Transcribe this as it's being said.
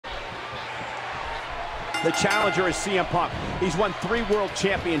The challenger is CM Punk. He's won 3 world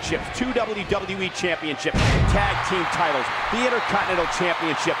championships, 2 WWE championships, tag team titles, the Intercontinental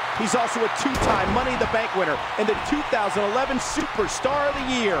Championship. He's also a 2-time Money in the Bank winner and the 2011 Superstar of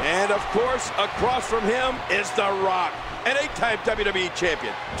the Year. And of course, across from him is The Rock, an 8-time WWE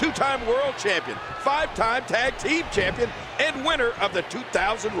champion, 2-time world champion, 5-time tag team champion, and winner of the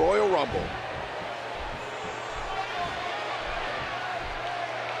 2000 Royal Rumble.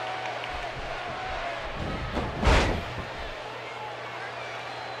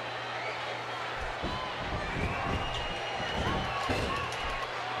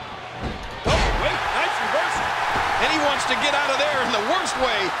 To get out of there in the worst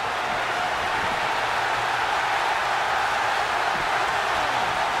way.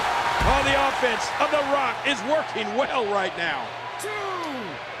 Oh, the offense of The Rock is working well right now.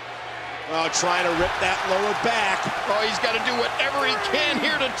 Oh, trying to rip that lower back. Oh, he's got to do whatever he can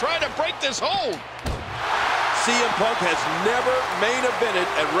here to try to break this hold. CM Punk has never main evented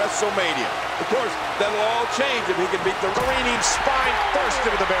at WrestleMania. Of course, that'll all change if he can beat the careening spine first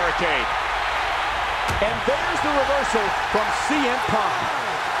into the barricade. And there's the reversal from CM Punk.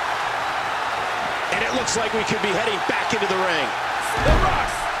 And it looks like we could be heading back into the ring. The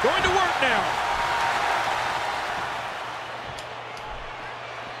Rock going to work now.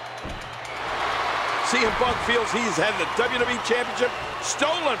 CM Punk feels he's had the WWE Championship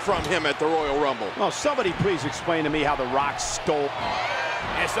stolen from him at the Royal Rumble. Oh, somebody please explain to me how The Rock stole.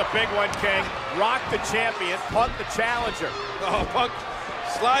 It's a big one, King. Rock the champion, Punk the challenger. Oh, Punk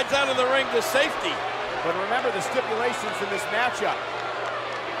slides out of the ring to safety. But remember the stipulations in this matchup.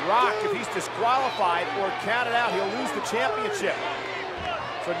 Rock, if he's disqualified or counted out, he'll lose the championship.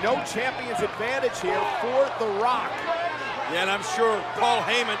 So no champion's advantage here for The Rock. Yeah, and I'm sure Paul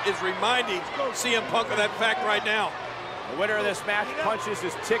Heyman is reminding CM Punk of that fact right now. The winner of this match punches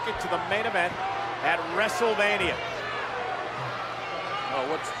his ticket to the main event at WrestleMania. Oh,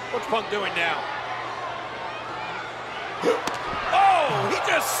 what's Punk doing now? Oh, he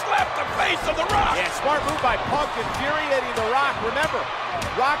just slapped the face of The Rock. Yeah, smart move by Punk, infuriating The Rock. Remember,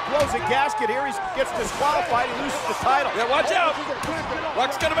 Rock blows a gasket here. He gets disqualified. He loses the title. Yeah, watch out.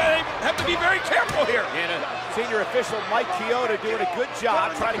 Rock's going to have to be very careful here. And senior official Mike Chioda doing a good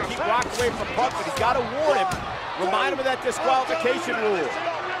job trying to keep Rock away from Punk, but he's got to warn him. Remind him of that disqualification rule.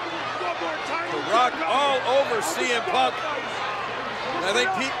 The Rock all over CM Punk. I think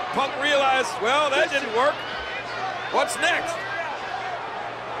Punk realized, well, that didn't work. What's next?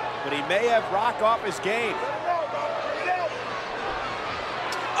 But he may have Rock off his game.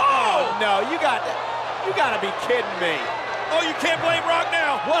 Oh no, you got to be kidding me. Oh, you can't blame Rock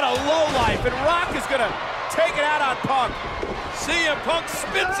now. What a lowlife, and Rock is going to take it out on Punk. CM Punk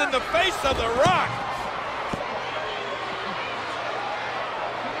spits in the face of The Rock.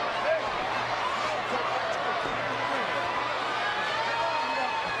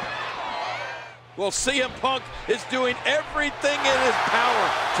 Well, CM Punk is doing everything in his power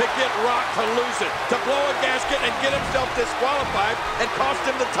to get Rock to lose it, to blow a gasket and get himself disqualified and cost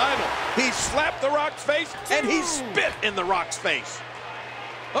him the title. He slapped The Rock's face and he spit in The Rock's face.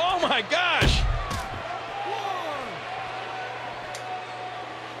 Oh my gosh!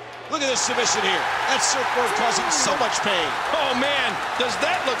 Look at this submission here. That surfboard causing so much pain. Oh man, does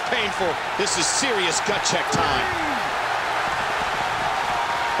that look painful? This is serious gut check time.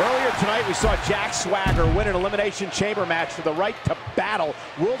 Earlier tonight, we saw Jack Swagger win an Elimination Chamber match for the right to battle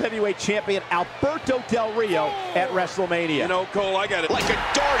World Heavyweight Champion Alberto Del Rio at WrestleMania. You know, Cole, I got it. Like a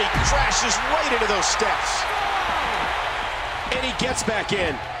dart, he crashes right into those steps. And he gets back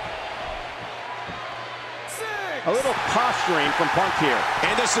in. A little posturing from Punk here.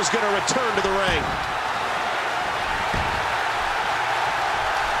 And this is going to return to the ring.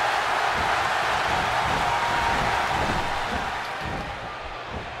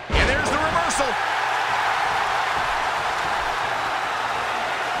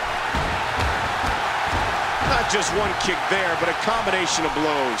 Not just one kick there, but a combination of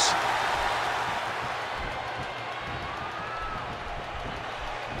blows.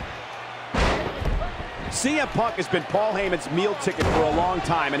 CM Punk has been Paul Heyman's meal ticket for a long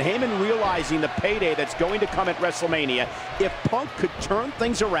time, and Heyman realizing the payday that's going to come at WrestleMania if Punk could turn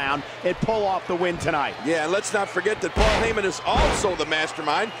things around and pull off the win tonight. Yeah, and let's not forget that Paul Heyman is also the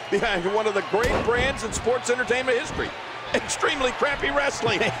mastermind behind one of the great brands in sports entertainment history. Extremely crappy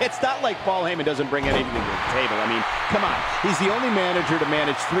wrestling. It's not like Paul Heyman doesn't bring anything to the table. I mean, come on. He's the only manager to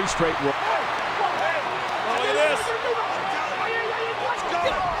manage 3 straight World. Oh, look at this.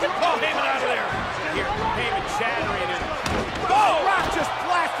 Get Paul Heyman out of there. Here, Heyman shattering it. Oh, Rock just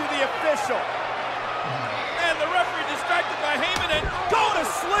blasted the official. And the referee distracted by Heyman and go to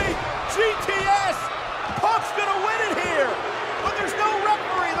sleep. GTS.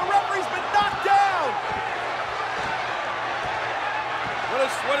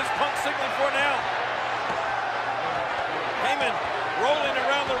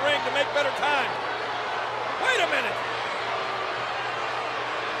 better time. Wait a minute.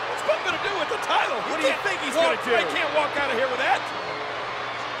 What's Punk going to do with the title? What do you think he's going to do? He can't walk out of here with that.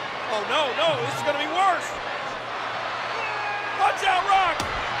 Oh, no, this is going to be worse. Watch out, Rock.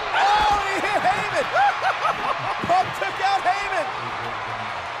 Oh, he hit Heyman. Punk took out Heyman.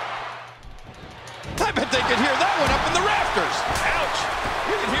 I bet they could hear that one up in the rafters. Ouch.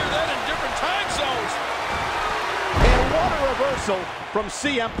 You can hear that in different time zones. And what a reversal from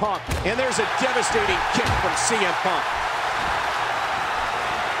CM Punk. And there's a devastating kick from CM Punk.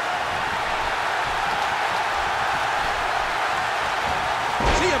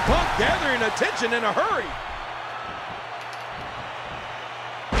 CM Punk gathering attention in a hurry.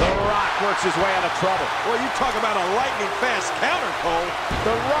 The Rock works his way out of trouble. Well, you talk about a lightning-fast counter, Cole.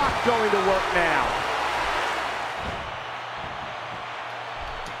 The Rock going to work now.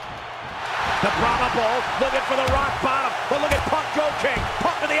 The Brahma Bull looking for the Rock bottom. But look at Punk go king.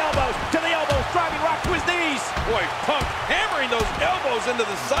 Punk to the elbows, driving Rock to his knees. Boy, Punk hammering those elbows into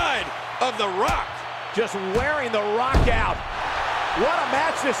the side of the Rock. Just wearing the Rock out. What a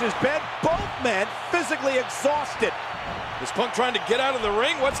match this has been. Both men physically exhausted. Is Punk trying to get out of the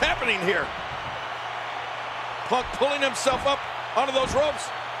ring? What's happening here? Punk pulling himself up onto those ropes.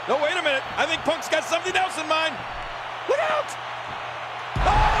 No, wait a minute. I think Punk's got something else in mind. Look out! Oh,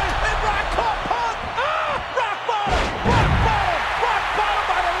 and Rock caught Punk! Rock bottom! Rock bottom! Rock bottom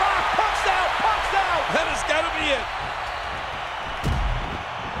by the Rock! Punk's out! Punk's out! That has got to be it.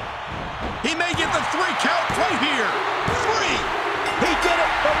 He may get the 3 count right here. 3. He did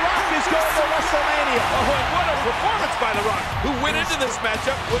it! The Rock is going to WrestleMania! Oh, and what a performance by The Rock, who went into this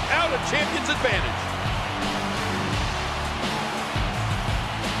matchup without a champion's advantage.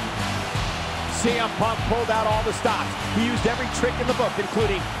 CM Punk pulled out all the stops. He used every trick in the book,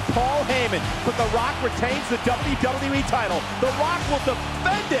 including Paul Heyman. But The Rock retains the WWE title. The Rock will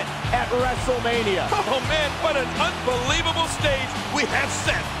defend it at WrestleMania. Oh, man, what an unbelievable stage we have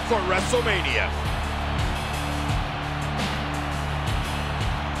set for WrestleMania.